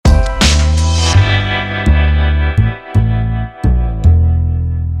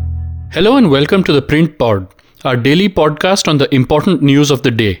Hello and welcome to the Print Pod, our daily podcast on the important news of the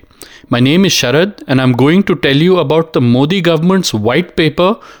day. My name is Sharad and I'm going to tell you about the Modi government's white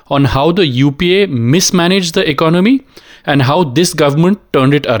paper on how the UPA mismanaged the economy and how this government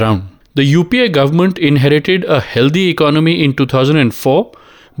turned it around. The UPA government inherited a healthy economy in 2004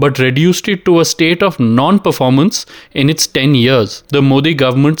 but reduced it to a state of non-performance in its 10 years, the Modi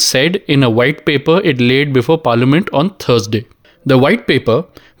government said in a white paper it laid before Parliament on Thursday. The white paper,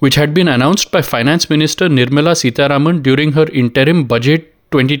 which had been announced by Finance Minister Nirmala Sitharaman during her interim budget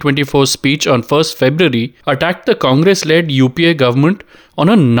 2024 speech on 1st February, attacked the Congress-led UPA government on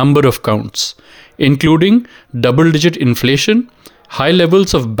a number of counts, including double-digit inflation, high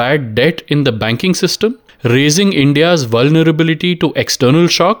levels of bad debt in the banking system, raising India's vulnerability to external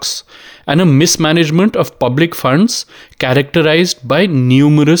shocks, and a mismanagement of public funds characterized by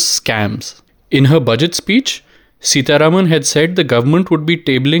numerous scams. In her budget speech, Sitharaman had said the government would be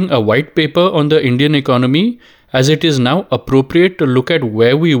tabling a white paper on the Indian economy as it is now appropriate to look at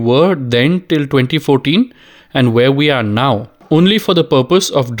where we were then till 2014 and where we are now, only for the purpose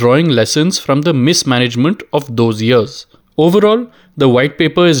of drawing lessons from the mismanagement of those years. Overall, the white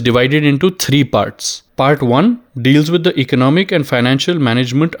paper is divided into three parts. Part 1 deals with the economic and financial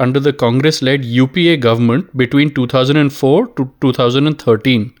management under the Congress-led UPA government between 2004 to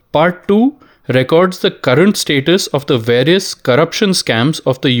 2013. Part 2 records the current status of the various corruption scams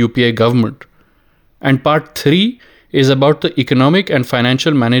of the UPA government. And Part 3 is about the economic and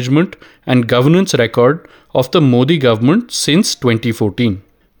financial management and governance record of the Modi government since 2014.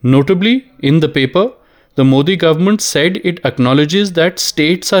 Notably, in the paper, the Modi government said it acknowledges that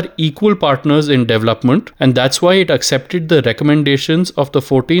states are equal partners in development, and that's why it accepted the recommendations of the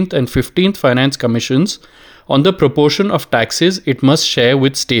 14th and 15th Finance Commissions on the proportion of taxes it must share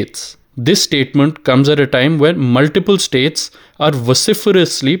with states. This statement comes at a time where multiple states are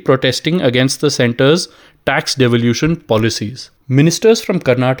vociferously protesting against the centre's tax devolution policies. Ministers from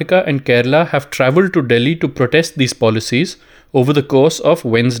Karnataka and Kerala have travelled to Delhi to protest these policies over the course of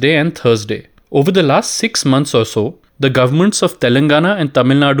Wednesday and Thursday. Over the last 6 months or so, the governments of Telangana and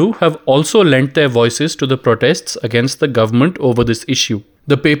Tamil Nadu have also lent their voices to the protests against the government over this issue.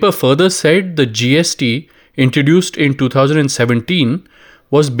 The paper further said the GST, introduced in 2017,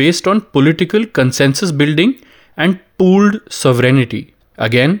 was based on political consensus building and pooled sovereignty.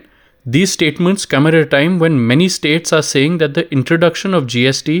 Again, these statements come at a time when many states are saying that the introduction of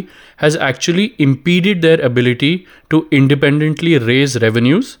GST has actually impeded their ability to independently raise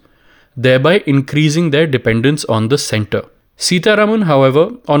revenues, thereby increasing their dependence on the centre. Sitharaman,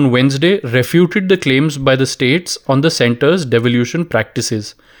 however, on Wednesday refuted the claims by the states on the centre's devolution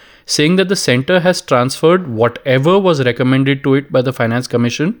practices, saying that the centre has transferred whatever was recommended to it by the Finance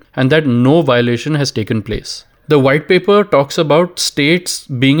Commission and that no violation has taken place. The white paper talks about states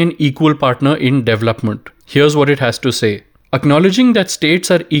being an equal partner in development. Here's what it has to say. Acknowledging that states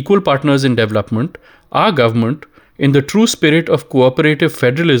are equal partners in development, our government, in the true spirit of cooperative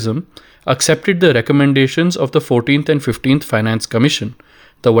federalism, accepted the recommendations of the 14th and 15th Finance Commission,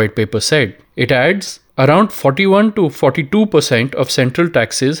 the white paper said. It adds, around 41 to 42% of central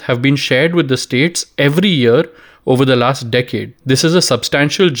taxes have been shared with the states every year over the last decade. This is a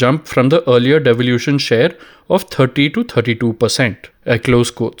substantial jump from the earlier devolution share of 30 to 32%. Close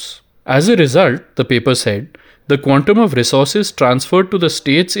quotes. As a result, the paper said, the quantum of resources transferred to the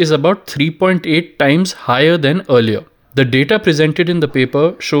states is about 3.8 times higher than earlier. The data presented in the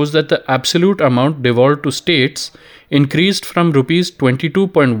paper shows that the absolute amount devolved to states increased from rupees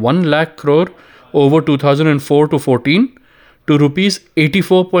 22.1 lakh crore over 2004 to 14 to rupees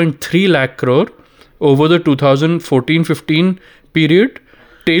 84.3 lakh crore over the 2014-15 period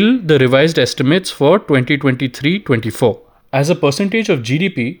till the revised estimates for 2023-24. As a percentage of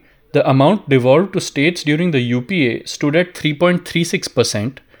GDP, the amount devolved to states during the UPA stood at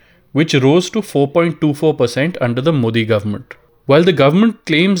 3.36%, which rose to 4.24% under the Modi government. While the government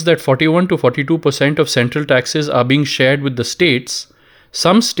claims that 41 to 42% of central taxes are being shared with the states,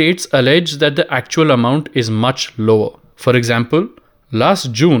 some states allege that the actual amount is much lower. For example,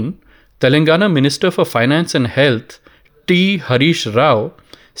 last June, Telangana Minister for Finance and Health, T. Harish Rao,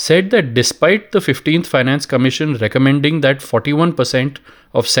 said that despite the 15th Finance Commission recommending that 41%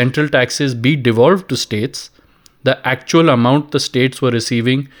 of central taxes be devolved to states, the actual amount the states were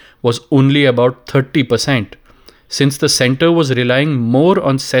receiving was only about 30%, since the centre was relying more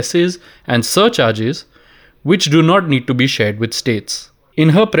on cesses and surcharges, which do not need to be shared with states. In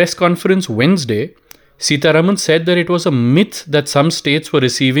her press conference Wednesday, Sitharaman said that it was a myth that some states were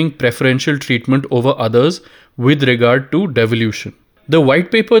receiving preferential treatment over others with regard to devolution. The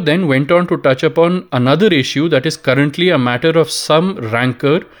white paper then went on to touch upon another issue that is currently a matter of some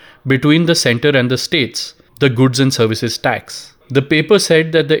rancor between the center and the states, the goods and services tax. The paper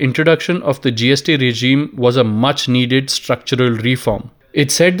said that the introduction of the GST regime was a much needed structural reform. It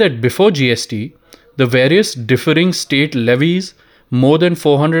said that before GST, the various differing state levies, more than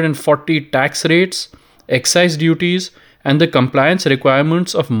 440 tax rates, excise duties, and the compliance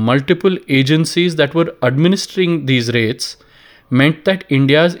requirements of multiple agencies that were administering these rates meant that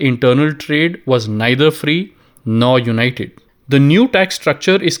India's internal trade was neither free nor united. The new tax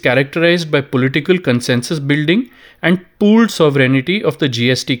structure is characterized by political consensus building and pooled sovereignty of the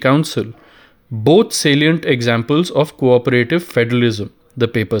GST Council, both salient examples of cooperative federalism, the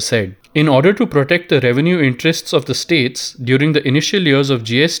paper said. In order to protect the revenue interests of the states during the initial years of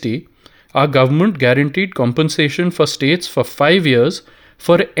GST, our government guaranteed compensation for states for 5 years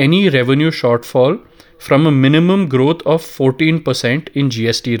for any revenue shortfall from a minimum growth of 14% in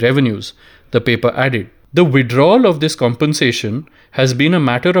GST revenues, the paper added. The withdrawal of this compensation has been a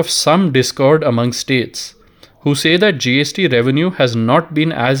matter of some discord among states, who say that GST revenue has not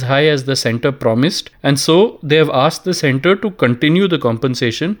been as high as the centre promised, and so they have asked the centre to continue the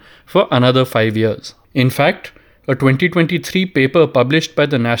compensation for another 5 years. In fact, a 2023 paper published by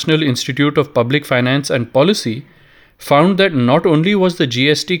the National Institute of Public Finance and Policy found that not only was the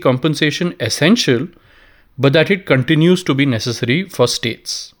GST compensation essential, but that it continues to be necessary for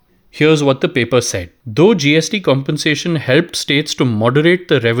states. Here's what the paper said. Though GST compensation helped states to moderate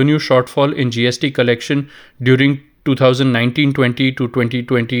the revenue shortfall in GST collection during 2019-20 to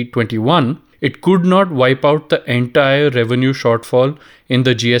 2020-21, it could not wipe out the entire revenue shortfall in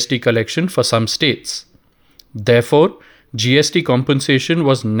the GST collection for some states. Therefore, GST compensation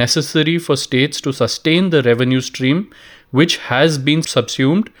was necessary for states to sustain the revenue stream which has been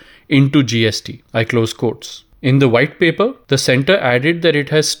subsumed into GST. I close quotes. In the white paper, the centre added that it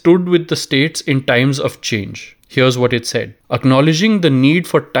has stood with the states in times of change. Here's what it said. Acknowledging the need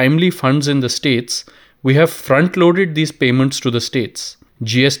for timely funds in the states, we have front-loaded these payments to the states.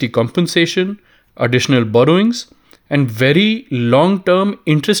 GST compensation, additional borrowings, and very long-term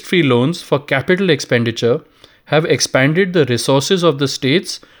interest-free loans for capital expenditure have expanded the resources of the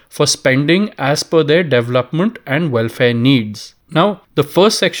states for spending as per their development and welfare needs. Now, the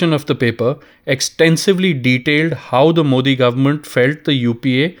first section of the paper extensively detailed how the Modi government felt the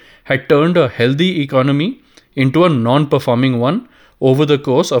UPA had turned a healthy economy into a non-performing one over the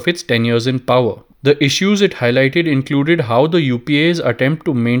course of its 10 years in power. The issues it highlighted included how the UPA's attempt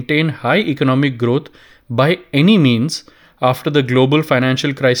to maintain high economic growth by any means after the global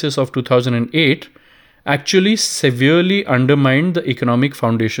financial crisis of 2008 actually severely undermined the economic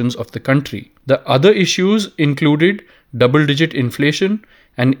foundations of the country. The other issues included double-digit inflation,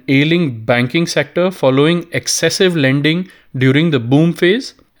 an ailing banking sector following excessive lending during the boom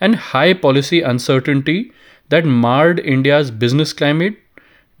phase, and high policy uncertainty that marred India's business climate,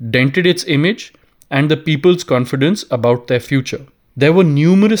 dented its image, and the people's confidence about their future. There were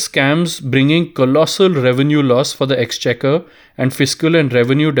numerous scams bringing colossal revenue loss for the exchequer, and fiscal and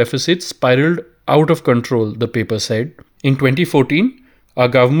revenue deficits spiraled out of control, the paper said. In 2014, our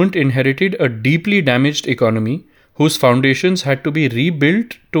government inherited a deeply damaged economy whose foundations had to be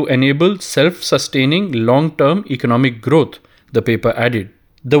rebuilt to enable self-sustaining long-term economic growth, the paper added.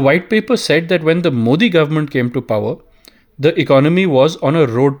 The white paper said that when the Modi government came to power, the economy was on a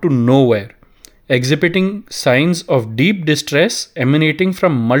road to nowhere, exhibiting signs of deep distress emanating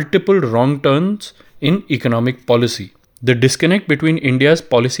from multiple wrong turns in economic policy. The disconnect between India's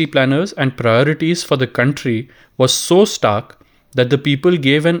policy planners and priorities for the country was so stark that the people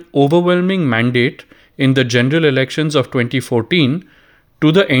gave an overwhelming mandate in the general elections of 2014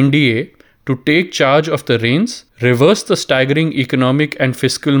 to the NDA to take charge of the reins, reverse the staggering economic and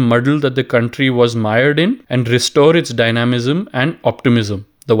fiscal muddle that the country was mired in, and restore its dynamism and optimism,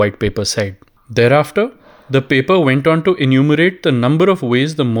 the white paper said. Thereafter, the paper went on to enumerate the number of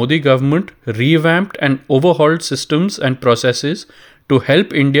ways the Modi government revamped and overhauled systems and processes to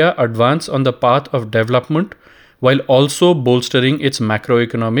help India advance on the path of development while also bolstering its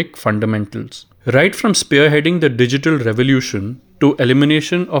macroeconomic fundamentals. Right from spearheading the digital revolution to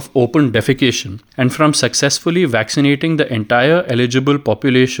elimination of open defecation, and from successfully vaccinating the entire eligible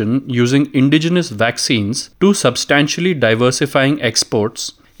population using indigenous vaccines to substantially diversifying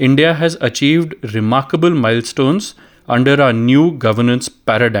exports, India has achieved remarkable milestones under our new governance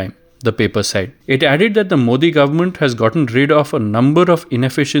paradigm, the paper said. It added that the Modi government has gotten rid of a number of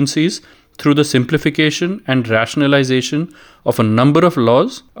inefficiencies through the simplification and rationalization of a number of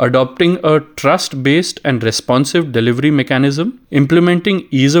laws, adopting a trust-based and responsive delivery mechanism, implementing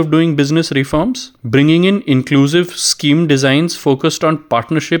ease of doing business reforms, bringing in inclusive scheme designs focused on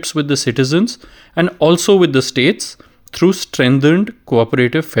partnerships with the citizens and also with the states through strengthened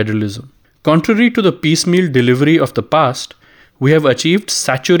cooperative federalism. Contrary to the piecemeal delivery of the past, we have achieved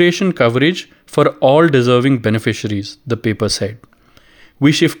saturation coverage for all deserving beneficiaries, the paper said.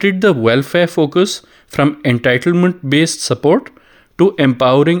 We shifted the welfare focus from entitlement-based support to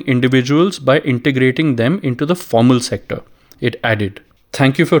empowering individuals by integrating them into the formal sector, it added.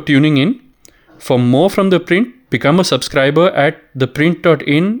 Thank you for tuning in. For more from The Print, become a subscriber at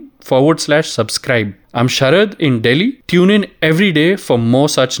theprint.in/subscribe. I'm Sharad in Delhi. Tune in every day for more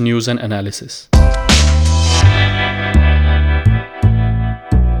such news and analysis.